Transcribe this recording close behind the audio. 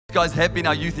guys have been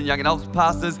our youth and young adults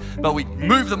pastors, but we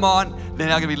moved them on. They're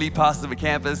now going to be lead pastors of a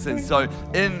campus. And so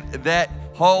in that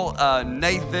whole,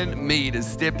 Nathan Mead has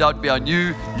stepped up to be our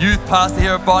new youth pastor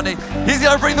here at Bonnie. He's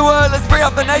going to bring the word. Let's bring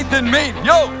up the Nathan Mead.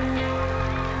 Yo!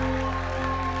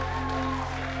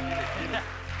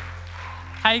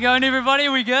 How you going, everybody?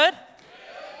 We good?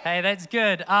 Hey, that's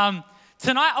good.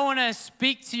 Tonight I want to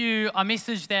speak to you a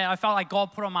message that I felt like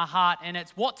God put on my heart, and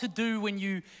it's what to do when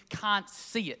you can't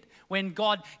see it. When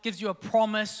God gives you a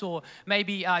promise, or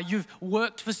maybe you've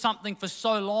worked for something for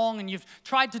so long and you've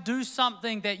tried to do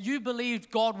something that you believed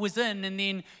God was in, and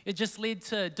then it just led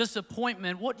to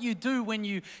disappointment. What do you do when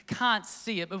you can't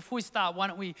see it? But before we start, why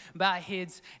don't we bow our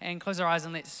heads and close our eyes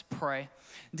and let's pray.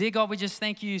 Dear God, we just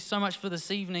thank you so much for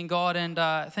this evening, God, and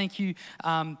thank you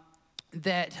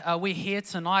that we're here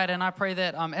tonight, and I pray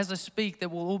that as I speak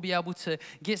that we'll all be able to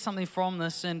get something from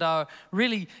this and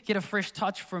really get a fresh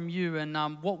touch from you, and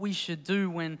what we should do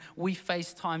when we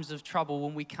face times of trouble,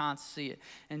 when we can't see it.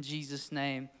 In Jesus'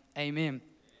 name, amen.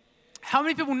 How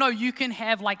many people know you can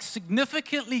have like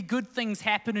significantly good things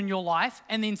happen in your life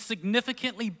and then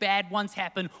significantly bad ones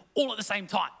happen all at the same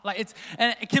time?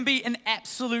 And it can be an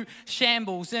absolute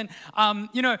shambles. And,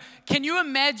 can you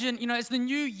imagine, it's the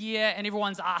new year and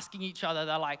everyone's asking each other,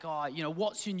 they're like,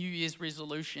 what's your New Year's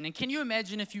resolution? And can you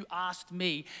imagine if you asked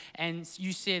me and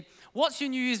you said, what's your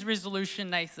New Year's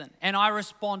resolution, Nathan? And I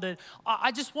responded,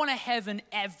 I just want to have an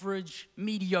average,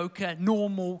 mediocre,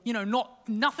 normal,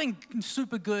 nothing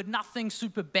super good, nothing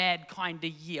super bad kind of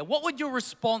year. What would your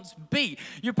response be?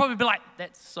 You'd probably be like,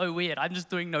 that's so weird. I'm just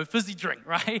doing no fizzy drink,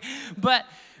 right? But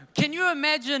can you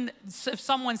imagine if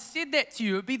someone said that to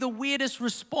you? It would be the weirdest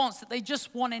response, that they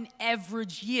just want an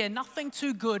average year, nothing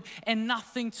too good and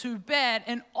nothing too bad.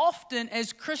 And often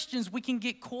as Christians, we can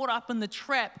get caught up in the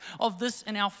trap of this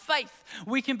in our faith.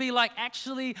 We can be like,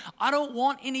 actually, I don't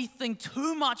want anything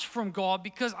too much from God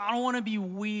because I don't want to be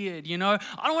weird, I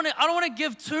don't want to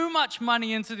give too much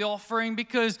money into the offering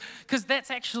because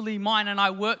that's actually mine and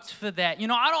I worked for that. I don't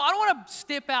want to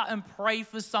step out and pray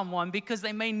for someone because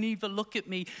they may never look at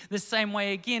me the same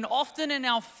way again. Often in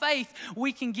our faith,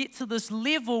 we can get to this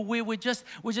level where we're just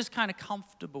kind of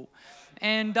comfortable.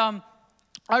 And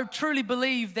I truly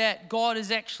believe that God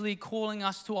is actually calling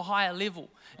us to a higher level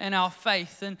in our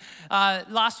faith. And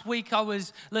last week I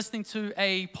was listening to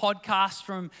a podcast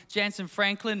from Jansen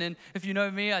Franklin, and if you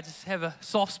know me, I just have a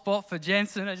soft spot for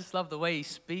Jansen. I just love the way he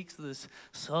speaks, this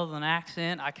southern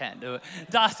accent. I can't do it.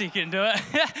 Darcy can do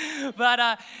it.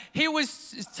 But he was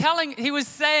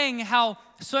saying how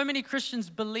so many Christians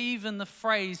believe in the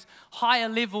phrase, higher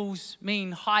levels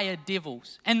mean higher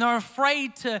devils. And they're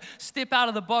afraid to step out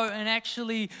of the boat and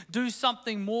actually do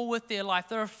something more with their life.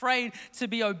 They're afraid to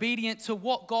be obedient to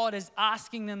what God is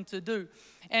asking them to do.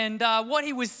 And what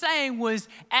he was saying was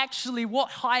actually what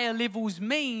higher levels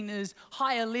mean is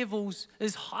higher levels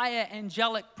is higher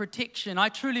angelic protection. I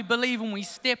truly believe when we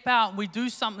step out and we do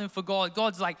something for God,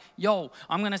 God's like, yo,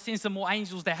 I'm going to send some more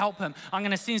angels to help him. I'm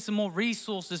going to send some more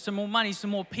resources, some more money,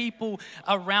 some more people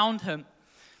around him.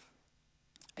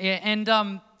 Yeah, and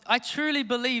I truly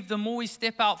believe the more we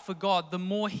step out for God, the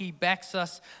more he backs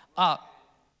us up.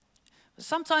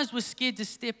 Sometimes we're scared to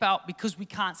step out because we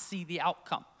can't see the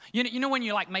outcome. You know when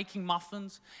you're like making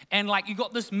muffins and like you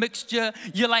got this mixture,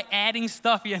 you're like adding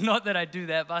stuff. Yeah, not that I do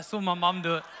that, but I saw my mum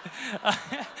do it.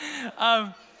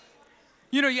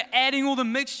 You're adding all the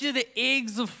mixture, the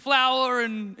eggs, the flour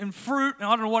and fruit, and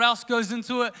I don't know what else goes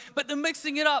into it, but they're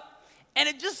mixing it up. And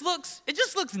it just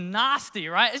looks nasty,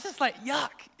 right? It's just like, yuck,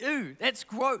 ew, that's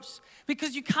gross.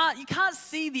 Because you can't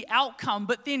see the outcome,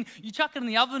 but then you chuck it in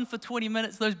the oven for 20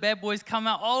 minutes, those bad boys come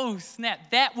out, oh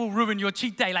snap, that will ruin your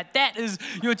cheat day. Like that is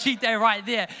your cheat day right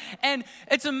there. And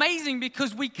it's amazing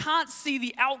because we can't see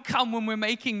the outcome when we're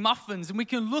making muffins. And we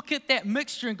can look at that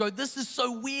mixture and go, this is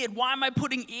so weird. Why am I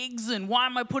putting eggs in? Why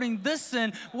am I putting this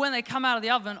in? When they come out of the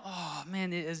oven, oh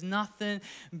man, there is nothing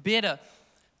better.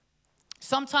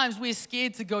 Sometimes we're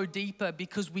scared to go deeper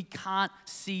because we can't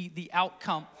see the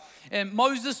outcome. And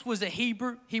Moses was a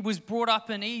Hebrew. He was brought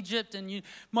up in Egypt, and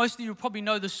most of you probably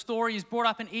know the story. He was brought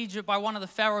up in Egypt by one of the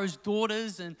Pharaoh's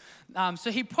daughters, and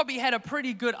so he probably had a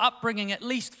pretty good upbringing, at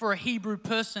least for a Hebrew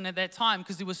person at that time,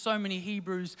 because there were so many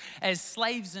Hebrews as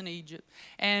slaves in Egypt.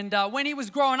 And when he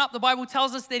was growing up, the Bible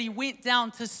tells us that he went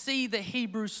down to see the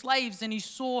Hebrew slaves, and he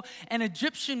saw an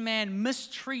Egyptian man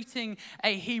mistreating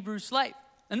a Hebrew slave.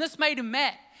 And this made him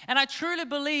mad. And I truly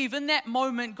believe in that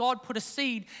moment, God put a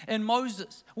seed in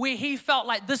Moses where he felt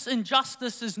like this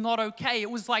injustice is not okay. It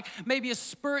was like maybe a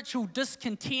spiritual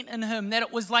discontent in him, that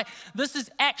it was like, this is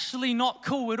actually not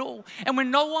cool at all. And when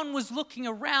no one was looking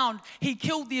around, he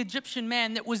killed the Egyptian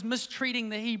man that was mistreating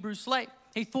the Hebrew slave.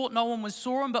 He thought no one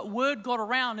saw him, but word got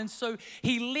around. And so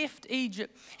he left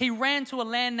Egypt. He ran to a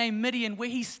land named Midian, where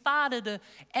he started an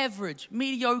average,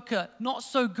 mediocre, not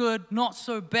so good, not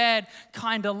so bad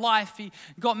kind of life. He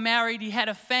got married, he had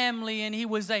a family, and he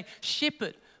was a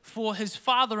shepherd for his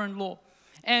father-in-law.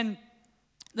 And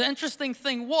the interesting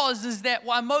thing is that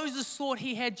while Moses thought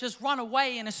he had just run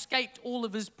away and escaped all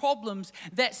of his problems,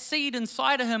 that seed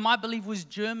inside of him, I believe, was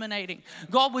germinating.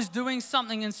 God was doing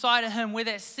something inside of him where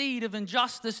that seed of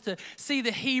injustice to see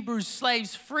the Hebrew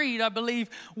slaves freed, I believe,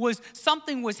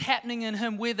 something was happening in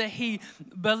him, whether he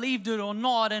believed it or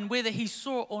not, and whether he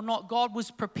saw it or not, God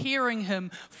was preparing him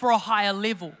for a higher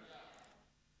level.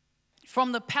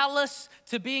 From the palace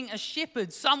to being a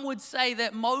shepherd, some would say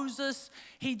that Moses,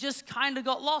 he just kind of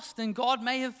got lost and God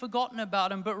may have forgotten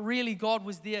about him, but really God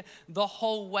was there the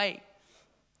whole way.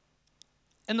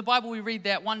 In the Bible, we read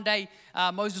that one day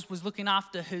Moses was looking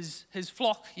after his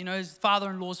flock, his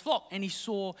father-in-law's flock, and he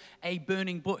saw a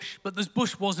burning bush, but this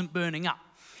bush wasn't burning up.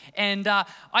 And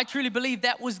I truly believe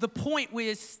that was the point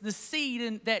where the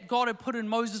seed that God had put in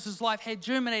Moses' life had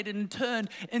germinated and turned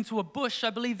into a bush. I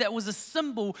believe that was a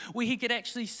symbol where he could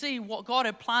actually see what God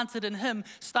had planted in him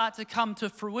start to come to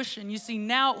fruition. You see,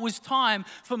 now it was time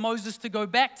for Moses to go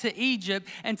back to Egypt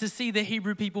and to see the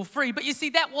Hebrew people free. But you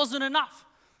see, that wasn't enough.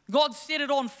 God set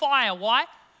it on fire. Why?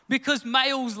 Because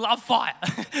males love fire,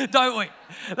 don't we?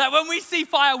 Like when we see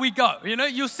fire, we go.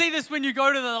 You'll see this when you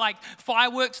go to the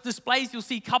fireworks displays. You'll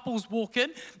see couples walk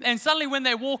in, and suddenly when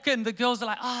they walk in, the girls are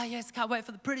like, "Oh yes, can't wait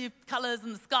for the pretty colors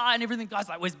in the sky and everything." Guys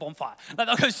are like, "Where's the bonfire?" Like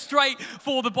they'll go straight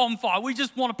for the bonfire. We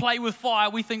just want to play with fire.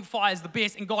 We think fire is the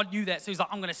best, and God knew that, so He's like,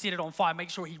 "I'm going to set it on fire,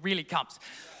 make sure He really comes."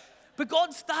 But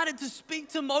God started to speak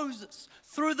to Moses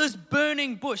through this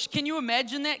burning bush. Can you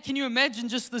imagine that? Can you imagine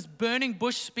just this burning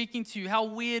bush speaking to you? How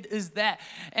weird is that?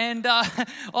 And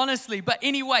honestly, but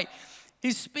anyway,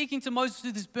 He's speaking to Moses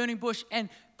through this burning bush, and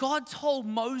God told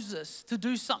Moses to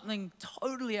do something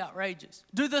totally outrageous.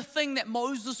 Do the thing that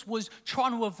Moses was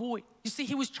trying to avoid. You see,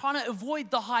 he was trying to avoid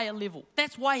the higher level.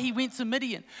 That's why he went to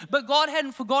Midian. But God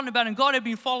hadn't forgotten about him. God had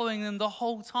been following him the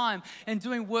whole time and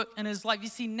doing work in his life. You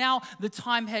see, now the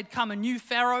time had come. A new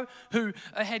Pharaoh who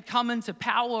had come into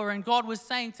power, and God was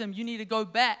saying to him, you need to go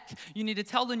back. You need to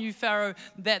tell the new Pharaoh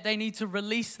that they need to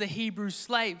release the Hebrew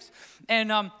slaves.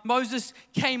 And Moses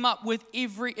came up with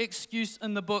every excuse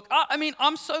in the book.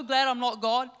 I'm so glad I'm not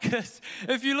God, because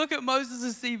if you look at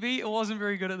Moses' CV, it wasn't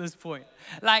very good at this point.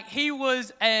 Like, he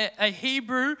was a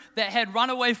Hebrew that had run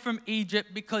away from Egypt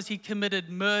because he committed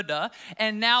murder,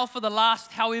 and now for the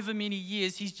last however many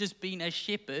years, he's just been a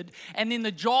shepherd, and then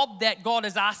the job that God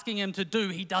is asking him to do,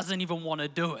 he doesn't even want to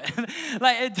do it.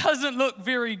 Like, it doesn't look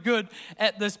very good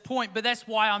at this point, but that's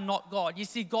why I'm not God. You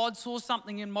see, God saw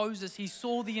something in Moses. He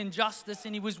saw the injustice,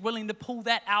 and he was willing to pull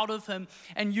that out of him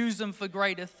and use him for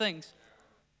greater things.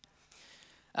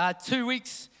 2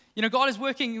 weeks, God is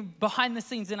working behind the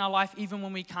scenes in our life even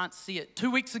when we can't see it.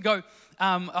 2 weeks ago,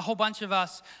 a whole bunch of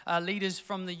us leaders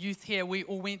from the youth here, we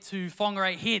all went to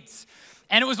Whangarei Heads,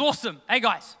 and it was awesome. Hey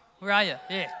guys, where are you?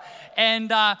 Yeah. And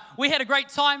we had a great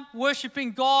time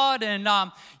worshiping God and,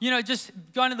 just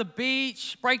going to the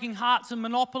beach, breaking hearts in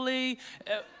Monopoly.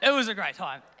 It was a great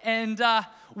time. And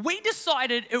we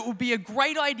decided it would be a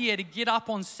great idea to get up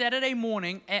on Saturday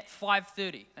morning at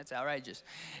 5:30. That's outrageous.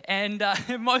 And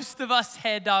most of us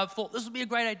had thought this would be a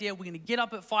great idea. We're going to get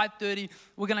up at 5:30.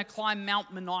 We're going to climb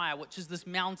Mount Mania, which is this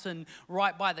mountain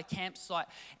right by the campsite.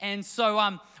 And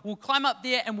so we'll climb up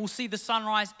there and we'll see the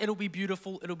sunrise. It'll be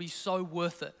beautiful. It'll be so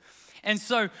worth it. And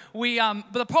so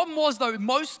but the problem was though,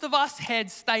 most of us had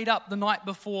stayed up the night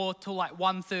before till like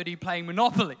 1:30 playing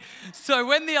Monopoly. So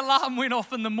when the alarm went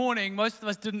off in the morning, most of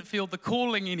us didn't feel the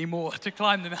calling anymore to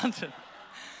climb the mountain.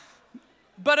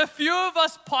 But a few of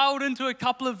us piled into a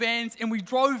couple of vans and we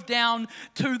drove down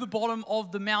to the bottom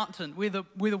of the mountain where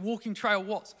the walking trail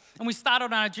was. And we started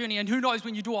on our journey, and who knows,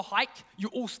 when you do a hike, you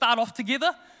all start off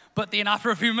together. But then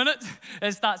after a few minutes,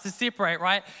 it starts to separate,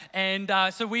 right? And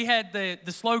so we had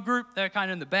the slow group, they were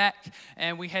kind of in the back,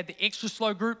 and we had the extra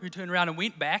slow group who turned around and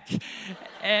went back.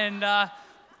 And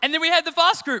then we had the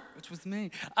fast group, which was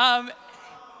me. I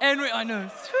know,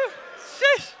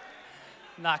 sheesh.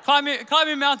 Nah,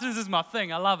 climbing mountains is my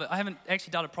thing. I love it. I haven't actually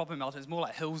done a proper mountain. It's more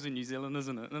like hills in New Zealand,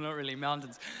 isn't it? They're not really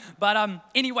mountains. But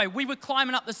anyway, we were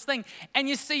climbing up this thing. And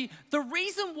you see, the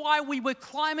reason why we were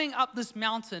climbing up this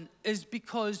mountain is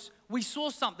because we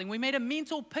saw something. We made a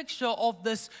mental picture of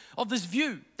this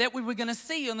view that we were going to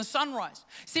see on the sunrise.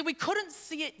 See, we couldn't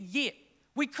see it yet.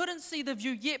 We couldn't see the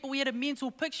view yet, but we had a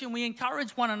mental picture, and we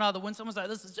encouraged one another when someone's like,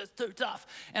 this is just too tough.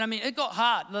 And it got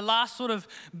hard. The last sort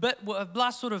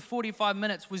of 45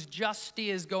 minutes was just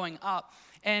stairs going up.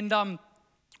 And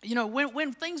You know,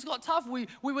 when things got tough, we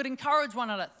would encourage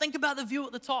one another. Think about the view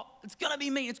at the top. It's going to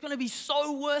be me. It's going to be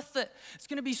so worth it. It's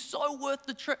going to be so worth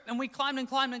the trip. And we climbed and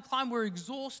climbed and climbed. We're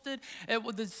exhausted.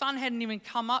 The sun hadn't even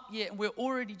come up yet. And we're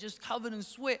already just covered in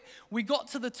sweat. We got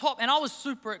to the top, and I was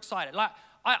super excited. Like,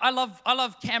 I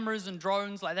love cameras and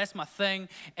drones, like that's my thing.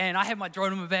 And I had my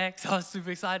drone on my back, so I was super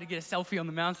excited to get a selfie on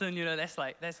the mountain. You know,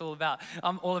 that's all about,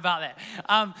 I'm all about that.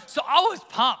 So I was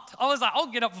pumped. I was like, I'll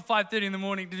get up for 5:30 in the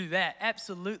morning to do that,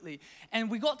 absolutely.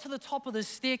 And we got to the top of the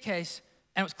staircase,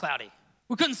 and it was cloudy.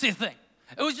 We couldn't see a thing.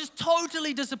 It was just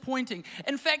totally disappointing.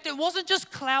 In fact, it wasn't just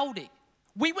cloudy.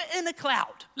 We were in a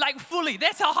cloud, like fully.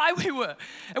 That's how high we were.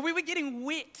 And we were getting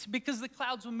wet because the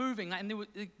clouds were moving. And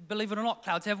believe it or not,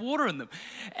 clouds have water in them.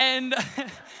 And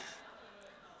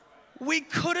we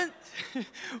could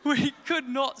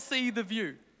not see the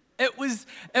view. It was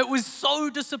so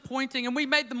disappointing. And we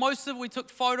made the most of it. We took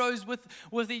photos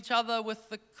with each other, with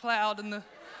the cloud in the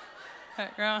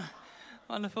background.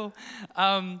 Wonderful.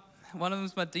 One of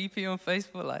them's my DP on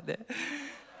Facebook, like that.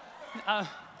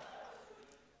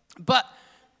 But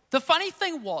the funny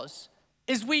thing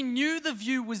is we knew the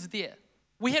view was there.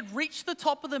 We had reached the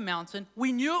top of the mountain.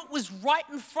 We knew it was right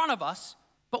in front of us,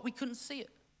 but we couldn't see it.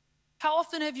 How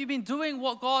often have you been doing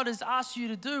what God has asked you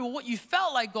to do, or what you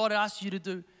felt like God asked you to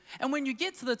do? And when you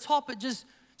get to the top, it just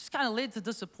kind of led to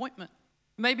disappointment.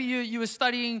 Maybe you were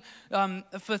studying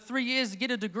for 3 years to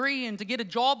get a degree and to get a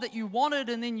job that you wanted,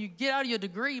 and then you get out of your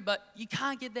degree, but you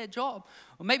can't get that job.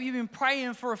 Or maybe you've been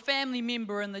praying for a family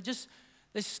member and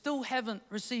they still haven't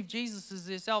received Jesus as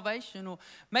their salvation. Or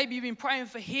maybe you've been praying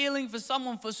for healing for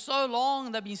someone for so long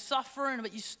and they've been suffering,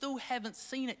 but you still haven't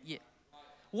seen it yet.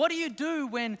 What do you do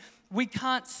when we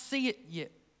can't see it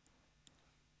yet?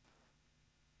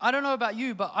 I don't know about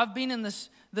you, but I've been in this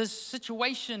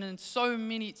situation in so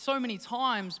many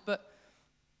times, but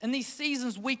in these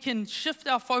seasons we can shift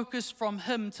our focus from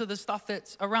Him to the stuff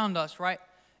that's around us, right?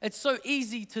 It's so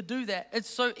easy to do that. It's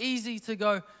so easy to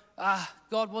go,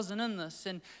 God wasn't in this,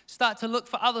 and start to look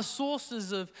for other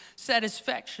sources of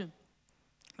satisfaction.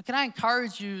 But can I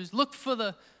encourage you is look for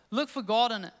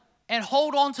God in it, and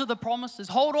hold on to the promises.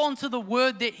 Hold on to the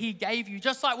word that He gave you.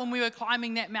 Just like when we were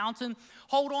climbing that mountain,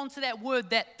 hold on to that word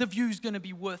that the view's going to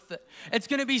be worth it. It's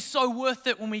going to be so worth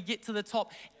it when we get to the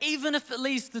top. Even if it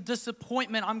leads to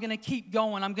disappointment, I'm going to keep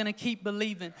going. I'm going to keep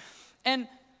believing. And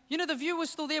you know, the view was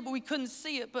still there, but we couldn't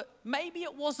see it. But maybe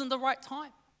it wasn't the right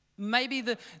time. Maybe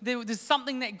there's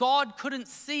something that God couldn't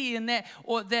see, and that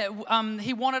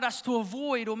He wanted us to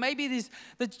avoid, or maybe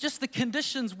just the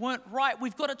conditions weren't right.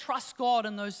 We've got to trust God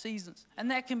in those seasons, and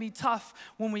that can be tough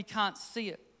when we can't see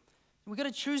it. We've got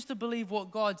to choose to believe what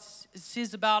God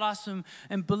says about us,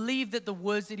 and believe that the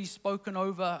words that He's spoken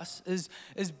over us is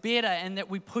better, and that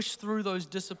we push through those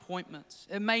disappointments.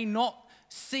 It may not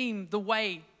seem the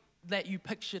way that you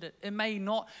pictured it. It may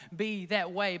not be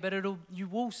that way, but you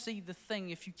will see the thing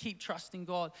if you keep trusting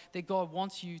God that God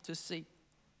wants you to see.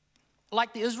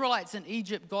 Like the Israelites in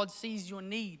Egypt, God sees your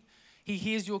need. He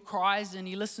hears your cries and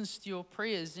He listens to your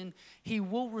prayers, and He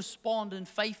will respond in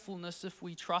faithfulness if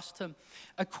we trust Him.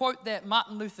 A quote that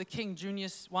Martin Luther King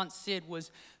Jr. once said was,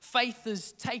 "Faith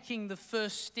is taking the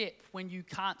first step when you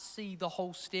can't see the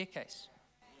whole staircase."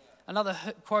 Another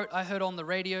quote I heard on the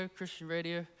radio, Christian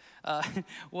radio,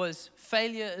 was,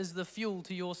 "Failure is the fuel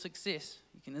to your success."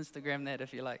 You can Instagram that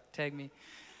if you like, tag me.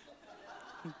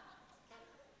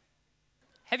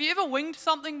 Have you ever winged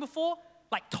something before?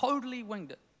 Like totally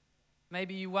winged it.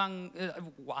 Maybe you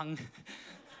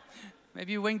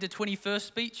maybe you winged a 21st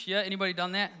speech. Yeah, anybody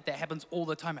done that? That happens all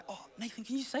the time. Oh, Nathan,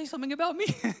 can you say something about me?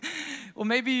 Or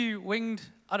maybe you winged,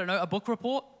 I don't know, a book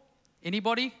report.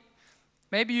 Anybody?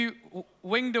 Maybe you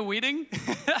winged a wedding.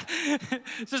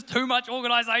 It's just too much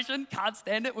organization. Can't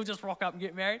stand it. We'll just rock up and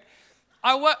get married.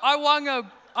 I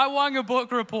wung a book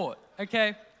report,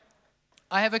 okay?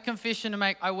 I have a confession to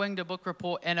make. I winged a book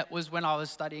report, and it was when I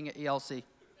was studying at ELC.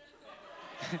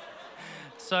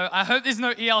 So I hope there's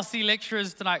no ELC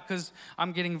lecturers tonight, because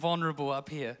I'm getting vulnerable up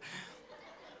here.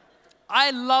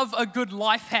 I love a good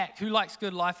life hack. Who likes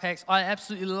good life hacks? I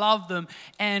absolutely love them.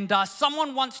 And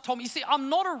someone once told me, you see, I'm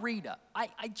not a reader.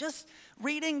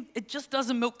 Reading, it just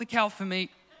doesn't milk the cow for me.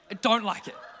 I don't like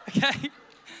it, okay?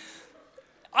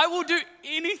 I will do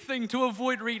anything to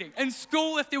avoid reading. In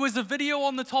school, if there was a video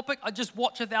on the topic, I'd just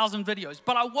watch 1,000 videos,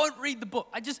 but I won't read the book.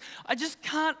 I just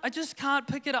can't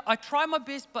pick it up. I try my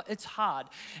best, but it's hard.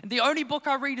 And the only book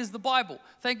I read is the Bible.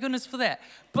 Thank goodness for that.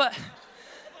 But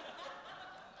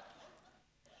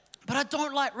I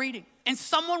don't like reading. And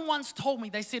someone once told me,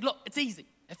 they said, look, it's easy.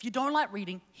 If you don't like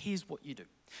reading, here's what you do.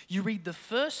 You read the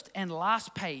first and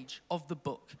last page of the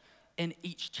book in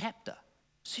each chapter.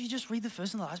 So you just read the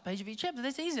first and the last page of each chapter.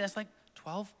 That's easy. That's like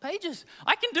 12 pages.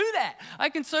 I can do that. I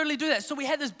can certainly do that. So we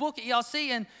had this book at ELC,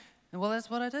 and well, that's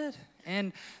what I did.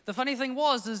 And the funny thing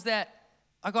is that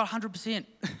I got 100%.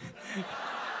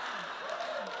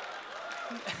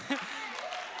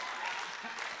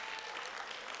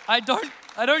 I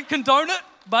don't condone it,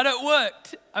 but it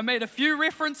worked. I made a few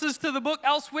references to the book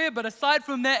elsewhere, but aside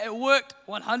from that, it worked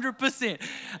 100%.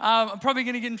 I'm probably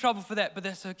going to get in trouble for that, but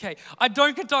that's okay. I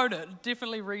don't condone it.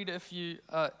 Definitely read if you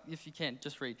can.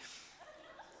 Just read.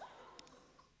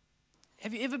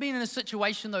 Have you ever been in a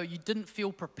situation, though, you didn't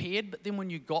feel prepared, but then when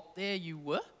you got there, you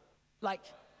were? Like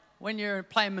when you're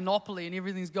playing Monopoly and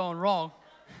everything's going wrong.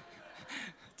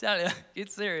 Tell you,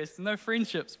 get serious. No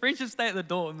friendships. Friendships stay at the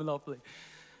door in Monopoly.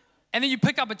 And then you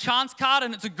pick up a chance card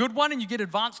and it's a good one and you get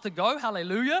advanced to go.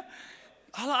 Hallelujah.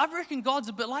 I reckon God's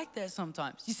a bit like that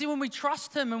sometimes. You see, when we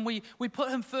trust Him and we put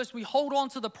Him first, we hold on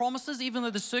to the promises, even though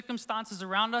the circumstances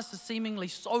around us are seemingly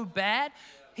so bad,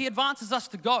 He advances us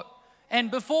to go. And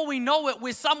before we know it,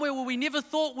 we're somewhere where we never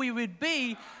thought we would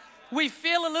be. We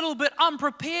feel a little bit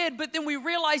unprepared, but then we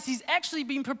realize He's actually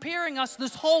been preparing us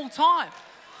this whole time.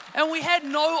 And we had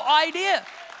no idea.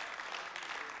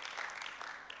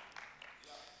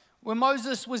 When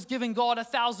Moses was giving God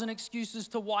 1,000 excuses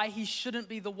to why he shouldn't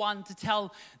be the one to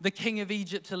tell the king of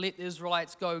Egypt to let the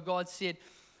Israelites go, God said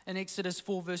in Exodus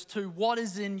 4 verse 2, "What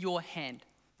is in your hand?"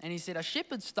 And he said, "A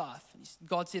shepherd's staff."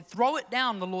 God said, "Throw it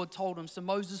down," the Lord told him. So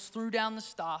Moses threw down the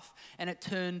staff and it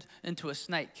turned into a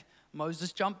snake.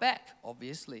 Moses jumped back,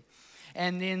 obviously.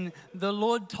 And then the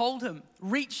Lord told him,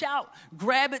 "Reach out,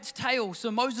 grab its tail." So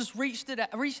Moses reached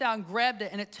out and grabbed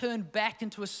it, and it turned back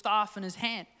into a staff in his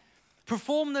hand.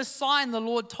 "Perform this sign," the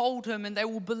Lord told him, "and they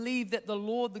will believe that the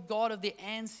Lord, the God of their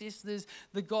ancestors,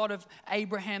 the God of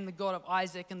Abraham, the God of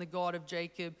Isaac, and the God of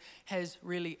Jacob has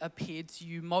really appeared to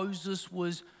you." Moses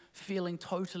was feeling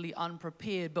totally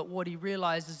unprepared, but what he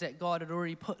realized is that God had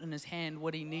already put in his hand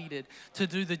what he needed to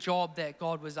do the job that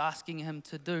God was asking him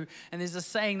to do. And there's a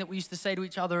saying that we used to say to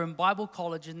each other in Bible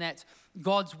college, and that's,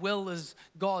 God's will is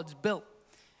God's built.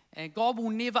 And God will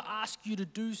never ask you to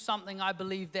do something, I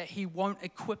believe, that He won't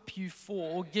equip you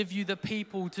for or give you the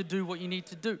people to do what you need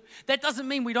to do. That doesn't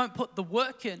mean we don't put the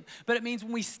work in, but it means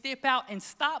when we step out and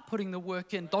start putting the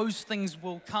work in, those things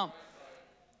will come.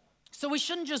 So we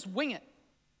shouldn't just wing it,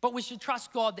 but we should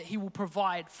trust God that He will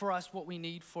provide for us what we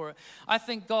need for it. I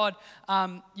think God,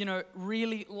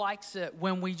 really likes it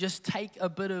when we just take a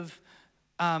bit of,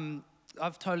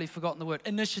 I've totally forgotten the word,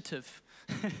 initiative.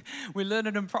 We learn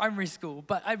it in primary school,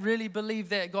 but I really believe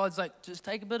that God's like, just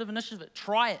take a bit of initiative,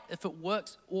 try it. If it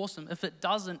works, awesome. If it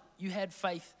doesn't, you had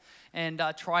faith and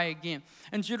try again.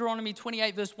 In Deuteronomy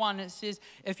 28 verse 1, it says,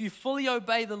 "If you fully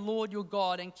obey the Lord your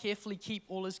God and carefully keep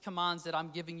all His commands that I'm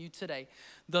giving you today,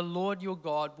 the Lord your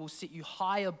God will set you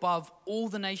high above all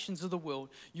the nations of the world.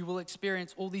 You will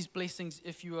experience all these blessings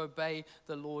if you obey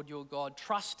the Lord your God."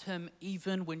 Trust Him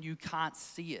even when you can't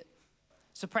see it.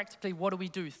 So practically, what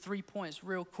do? 3 points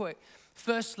real quick.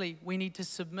 Firstly, we need to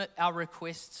submit our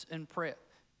requests in prayer.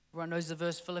 Everyone knows the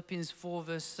verse, Philippians 4,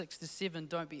 verse 6 to 7.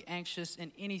 "Don't be anxious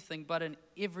in anything, but in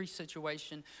every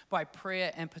situation, by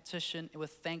prayer and petition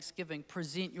with thanksgiving,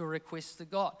 present your requests to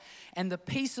God. And the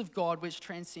peace of God, which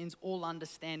transcends all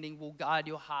understanding, will guard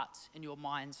your hearts and your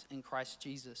minds in Christ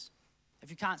Jesus." If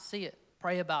you can't see it,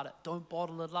 pray about it. Don't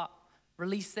bottle it up.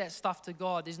 Release that stuff to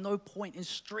God. There's no point in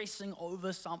stressing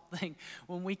over something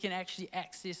when we can actually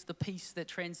access the peace that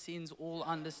transcends all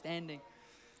understanding.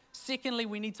 Secondly,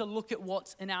 we need to look at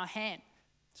what's in our hand.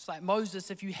 It's like Moses,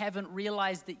 if you haven't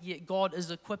realized it yet, God is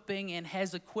equipping and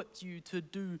has equipped you to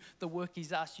do the work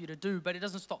He's asked you to do. But it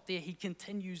doesn't stop there. He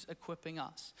continues equipping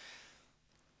us.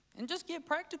 And just get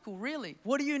practical, really.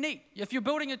 What do you need? If you're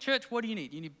building a church, what do you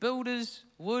need? You need builders,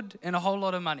 wood, and a whole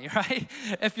lot of money, right?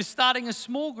 If you're starting a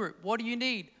small group, what do you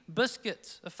need?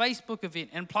 Biscuits, a Facebook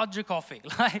event, and Plug Your Coffee.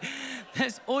 Like,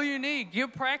 that's all you need.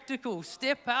 Get practical.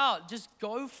 Step out. Just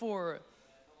go for it.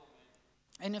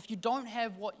 And if you don't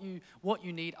have what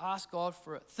you need, ask God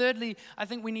for it. Thirdly, I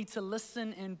think we need to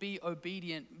listen and be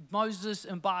obedient. Moses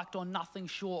embarked on nothing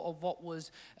short of what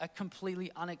was a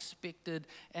completely unexpected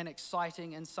and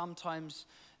exciting and sometimes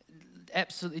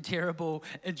absolutely terrible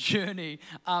journey.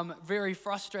 Very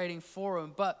frustrating for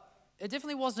him. But it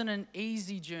definitely wasn't an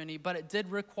easy journey, but it did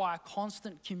require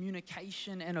constant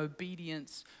communication and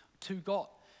obedience to God.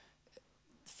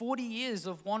 40 years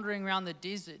of wandering around the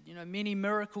desert, many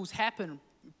miracles happen.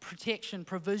 Protection,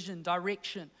 provision,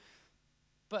 direction.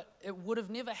 But it would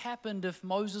have never happened if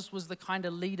Moses was the kind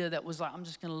of leader that was like, I'm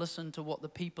just going to listen to what the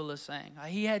people are saying.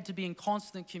 He had to be in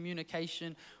constant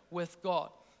communication with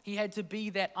God. He had to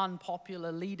be that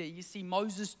unpopular leader. You see,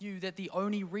 Moses knew that the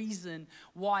only reason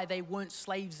why they weren't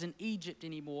slaves in Egypt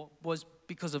anymore was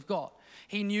because of God.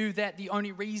 He knew that the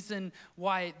only reason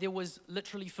why there was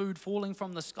literally food falling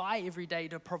from the sky every day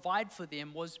to provide for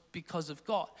them was because of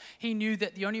God. He knew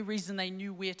that the only reason they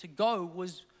knew where to go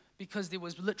was because there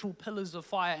was literal pillars of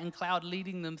fire and cloud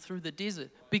leading them through the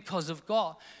desert because of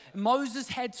God. Moses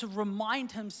had to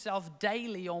remind himself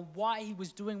daily on why he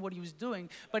was doing what he was doing,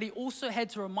 but he also had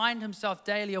to remind himself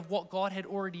daily of what God had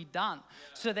already done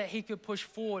so that he could push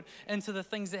forward into the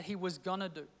things that he was gonna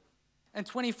do. In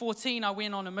 2014, I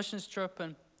went on a missions trip,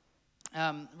 and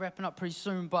wrapping up pretty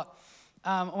soon, but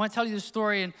I want to tell you the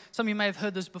story, and some of you may have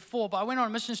heard this before, but I went on a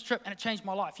missions trip and it changed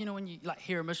my life. You know, when you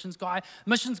hear a missions guys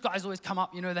always come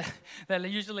up, you know, they're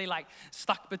usually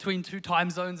stuck between two time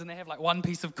zones and they have one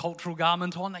piece of cultural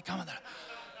garment on. They come and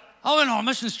I went on a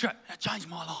missions trip and it changed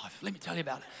my life. Let me tell you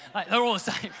about it. They're all the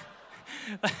same.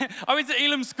 I went to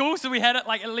Elam School, so we had it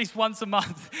at least once a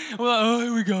month. We're like, oh,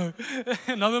 here we go.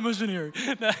 Another missionary.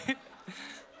 No.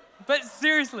 But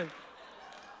seriously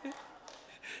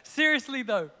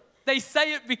though, they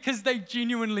say it because they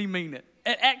genuinely mean it.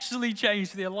 It actually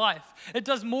changed their life. It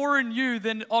does more in you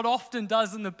than it often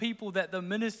does in the people that they're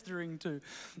ministering to.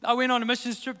 I went on a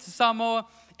missions trip to Samoa,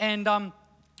 and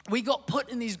we got put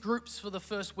in these groups for the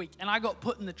first week, and I got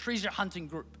put in the treasure hunting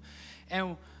group.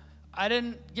 And I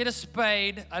didn't get a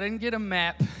spade, I didn't get a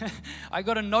map, I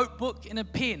got a notebook and a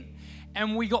pen.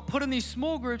 And we got put in these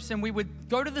small groups, and we would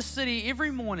go to the city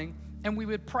every morning, and we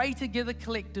would pray together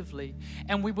collectively,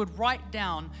 and we would write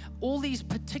down all these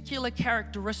particular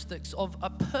characteristics of a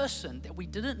person that we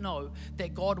didn't know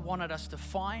that God wanted us to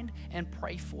find and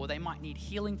pray for. They might need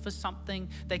healing for something.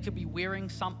 They could be wearing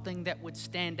something that would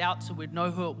stand out so we'd know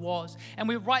who it was. And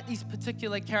we write these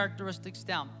particular characteristics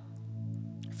down.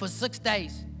 For 6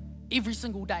 days, every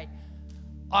single day,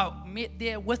 I met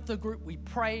there with the group, we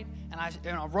prayed, and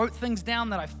I wrote things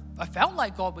down that I felt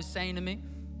like God was saying to me,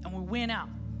 and we went out.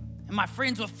 And my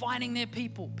friends were finding their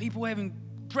people having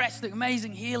drastic,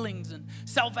 amazing healings and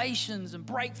salvations and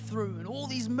breakthrough, and all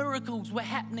these miracles were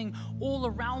happening all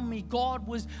around me. God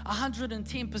was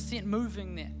 110%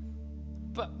 moving there.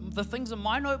 But the things in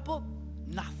my notebook,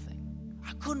 nothing.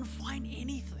 I couldn't find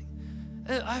anything.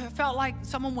 I felt like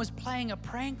someone was playing a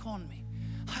prank on me.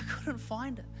 I couldn't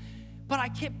find it. But I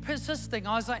kept persisting.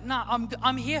 I was like, nah,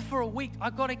 I'm here for a week. I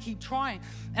got to keep trying.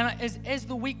 And as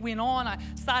the week went on, I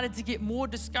started to get more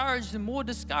discouraged.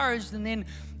 And then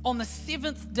on the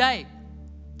 7th day,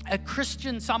 a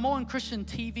Samoan Christian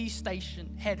TV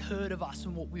station had heard of us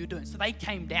and what we were doing. So they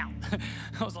came down.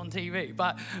 I was on TV,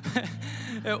 but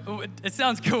it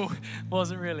sounds cool. It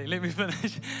wasn't really. Let me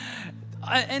finish.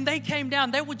 And they came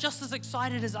down. They were just as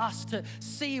excited as us to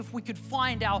see if we could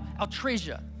find our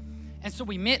treasure. And so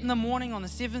we met in the morning on the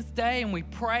 7th day, and we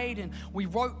prayed, and we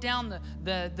wrote down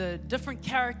the different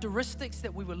characteristics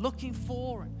that we were looking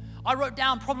for. And I wrote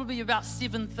down probably about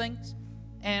 7 things,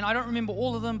 and I don't remember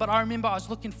all of them, but I remember I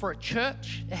was looking for a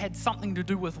church. It had something to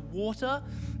do with water.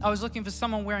 I was looking for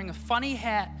someone wearing a funny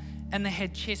hat, and they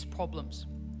had chest problems.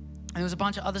 And there was a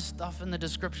bunch of other stuff in the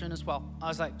description as well. I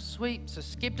was like, sweet. So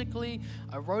skeptically,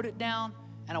 I wrote it down,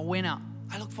 and I went out.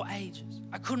 I looked for ages.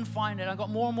 I couldn't find it. I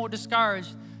got more and more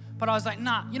discouraged. But I was like,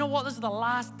 nah, you know what? This is the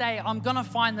last day. I'm going to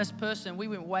find this person. We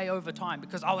went way over time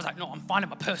because I was like, no, I'm finding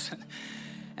my person.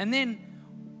 And then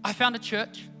I found a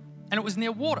church, and it was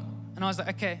near water. And I was like,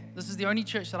 okay, this is the only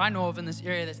church that I know of in this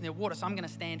area that's near water, so I'm going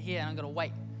to stand here and I'm going to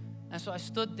wait. And so I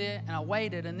stood there and I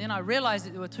waited, and then I realized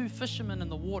that there were 2 fishermen in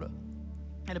the water.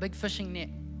 Had a big fishing net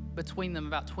between them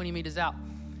about 20 meters out.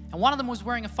 And one of them was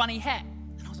wearing a funny hat.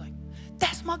 And I was like,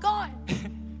 that's my guy.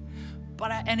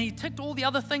 And he ticked all the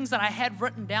other things that I had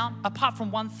written down, apart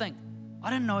from one thing. I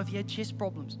didn't know if he had chest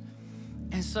problems.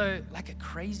 And so, like a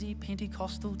crazy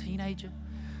Pentecostal teenager,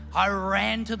 I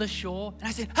ran to the shore and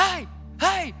I said,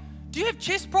 hey, do you have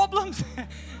chest problems?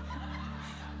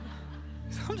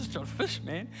 I'm just trying to fish,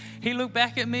 man. He looked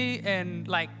back at me, and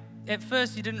at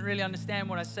first he didn't really understand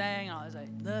what I was saying. I was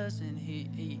like this, and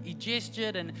he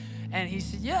gestured, and he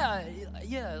said, yeah,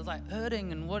 it was like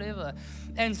hurting and whatever.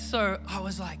 And so I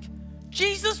was like,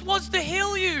 Jesus wants to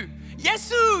heal you.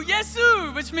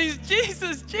 Yesu, which means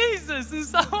Jesus, and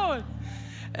so on.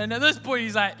 And at this point,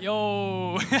 he's like,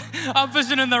 yo, I'm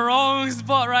fishing in the wrong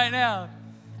spot right now.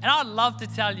 And I'd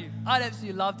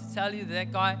absolutely love to tell you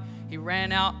that guy, he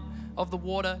ran out of the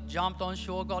water, jumped on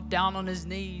shore, got down on his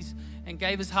knees, and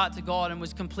gave his heart to God and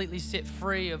was completely set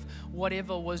free of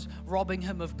whatever was robbing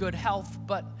him of good health.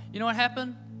 But you know what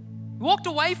happened? He walked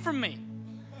away from me.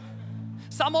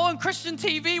 Samoan Christian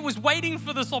TV was waiting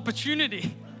for this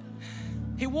opportunity.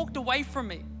 He walked away from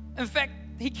me. In fact,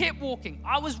 He kept walking.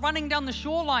 I was running down the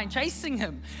shoreline chasing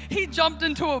him. He jumped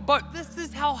into a boat. This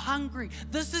is how hungry,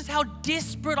 this is how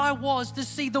desperate I was to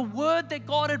see the word that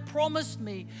God had promised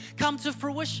me come to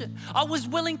fruition. I was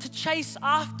willing to chase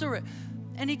after it.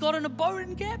 And he got in a boat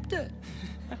and kept it.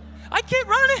 I kept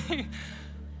running.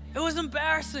 It was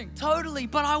embarrassing, totally,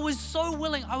 but I was so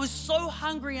willing. I was so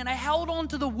hungry, and I held on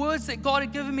to the words that God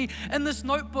had given me in this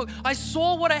notebook. I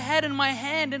saw what I had in my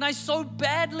hand, and I so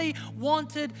badly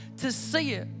wanted to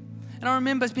see it. And I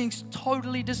remember being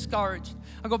totally discouraged.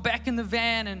 I got back in the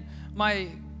van, and my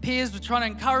peers were trying to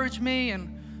encourage me,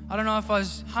 and I don't know if I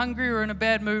was hungry or in a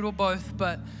bad mood or both,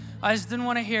 but I just didn't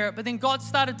want to hear it. But then God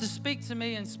started to speak to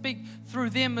me and speak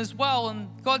through them as well. And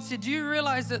God said, do you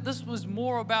realize that this was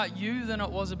more about you than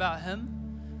it was about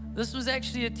him? This was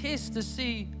actually a test to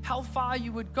see how far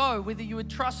you would go, whether you would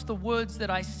trust the words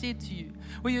that I said to you,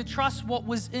 whether you trust what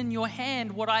was in your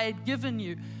hand, what I had given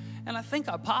you. And I think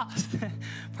I passed.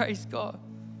 Praise God.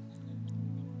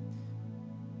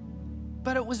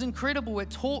 But it was incredible.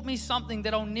 It taught me something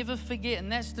that I'll never forget,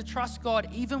 and that's to trust God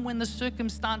even when the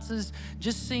circumstances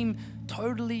just seem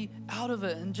totally out of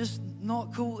it and just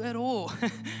not cool at all.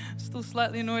 Still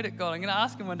slightly annoyed at God. I'm going to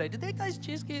ask him one day, did that guy's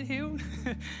chest get healed?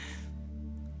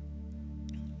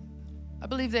 I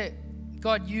believe that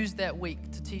God used that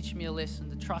week to teach me a lesson,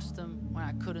 to trust him when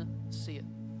I couldn't see it.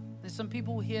 There's some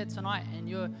people here tonight, and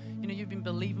you've been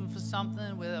believing for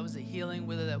something, whether that was a healing,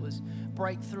 whether that was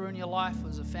breakthrough in your life,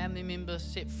 was a family member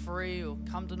set free or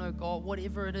come to know God,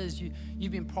 whatever it is,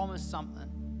 you've been promised something.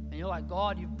 And you're like,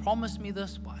 God, you've promised me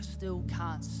this, but I still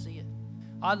can't see it.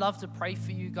 I'd love to pray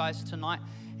for you guys tonight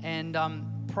and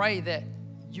pray that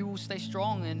you will stay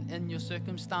strong in your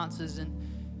circumstances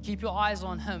and keep your eyes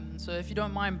on him. So if you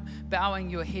don't mind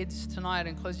bowing your heads tonight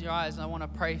and closing your eyes, I want to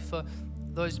pray for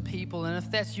those people. And if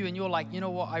that's you and you're like, you know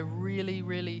what, I really,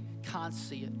 really can't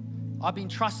see it. I've been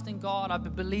trusting God, I've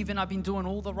been believing, I've been doing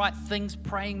all the right things,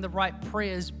 praying the right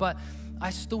prayers, but I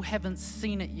still haven't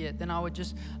seen it yet, then I would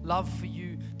just love for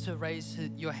you to raise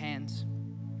your hands.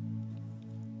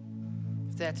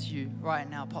 If that's you right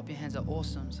now, pop your hands up.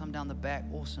 Awesome. Some down the back.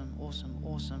 Awesome, awesome,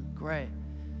 awesome. Great.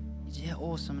 Yeah,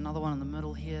 awesome. Another one in the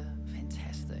middle here.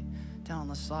 Fantastic. Down on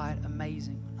the side.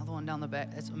 Amazing. Another one down the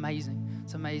back. That's amazing.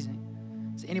 It's amazing.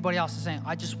 So anybody else is saying,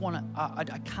 I just want to,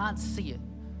 I can't see it,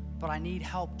 but I need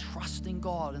help trusting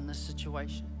God in this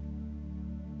situation.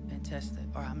 Fantastic.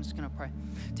 All right, I'm just going to pray.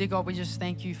 Dear God, we just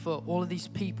thank you for all of these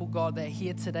people, God, that are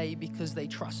here today because they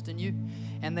trust in you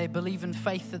and they believe in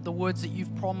faith that the words that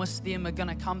you've promised them are going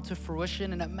to come to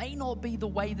fruition. And it may not be the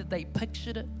way that they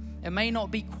pictured it. It may not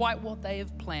be quite what they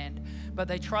have planned, but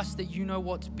they trust that you know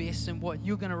what's best and what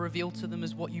you're going to reveal to them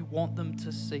is what you want them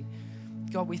to see.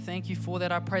 God, we thank you for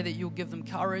that. I pray that you'll give them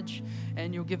courage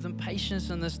and you'll give them patience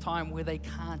in this time where they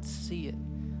can't see it.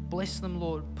 Bless them,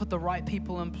 Lord. Put the right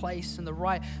people in place and the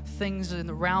right things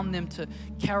around them to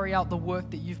carry out the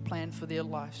work that you've planned for their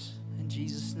lives. In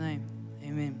Jesus' name,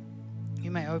 amen.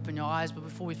 You may open your eyes, but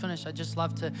before we finish, I'd just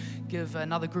love to give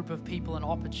another group of people an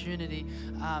opportunity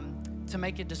to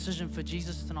make a decision for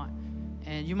Jesus tonight.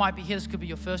 And you might be here, this could be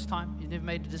your first time. You've never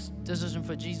made a decision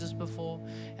for Jesus before.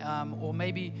 Or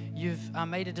maybe you've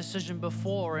made a decision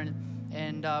before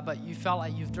but you felt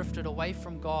like you've drifted away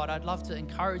from God. I'd love to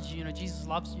encourage you. You know, Jesus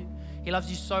loves you. He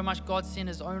loves you so much. God sent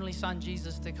his only son,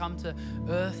 Jesus, to come to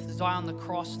earth, to die on the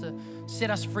cross, to set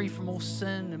us free from all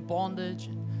sin and bondage.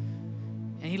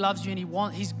 And he loves you,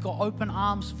 and he's got open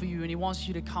arms for you, and he wants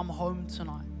you to come home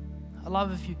tonight. I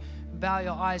love if you bow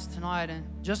your eyes tonight,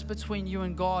 and just between you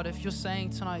and God, if you're saying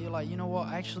tonight, you're like, you know what,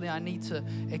 actually I need to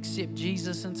accept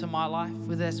Jesus into my life,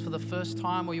 whether that's for the first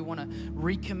time or you want to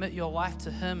recommit your life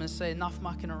to him and say, enough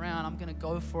mucking around, I'm going to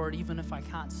go for it even if I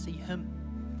can't see him.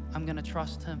 I'm going to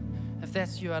trust him. If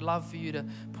that's you, I'd love for you to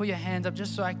put your hand up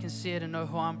just so I can see it and know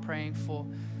who I'm praying for.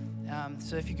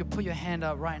 So if you could put your hand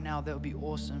up right now, that would be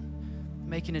awesome.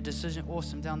 Making a decision,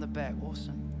 awesome. Down the back,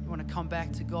 awesome. You want to come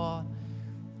back to God?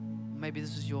 Maybe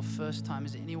this is your first time.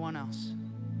 Is there anyone else?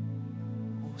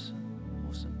 Awesome,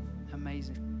 awesome,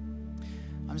 amazing.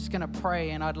 I'm just going to pray,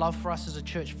 and I'd love for us as a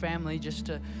church family just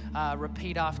to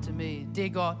repeat after me. Dear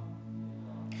God,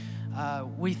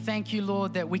 we thank you,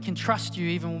 Lord, that we can trust you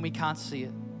even when we can't see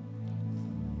it.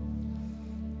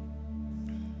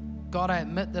 God, I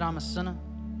admit that I'm a sinner,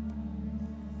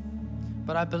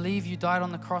 but I believe you died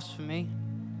on the cross for me.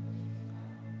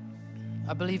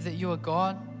 I believe that you are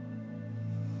God.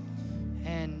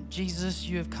 And Jesus,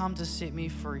 you have come to set me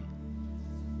free.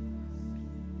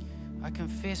 I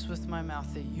confess with my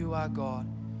mouth that you are God.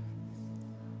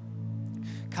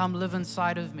 Come live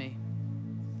inside of me.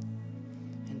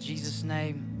 In Jesus'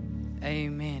 name,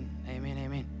 amen, amen,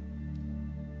 amen.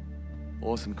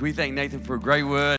 Awesome. Can we thank Nathan for a great word?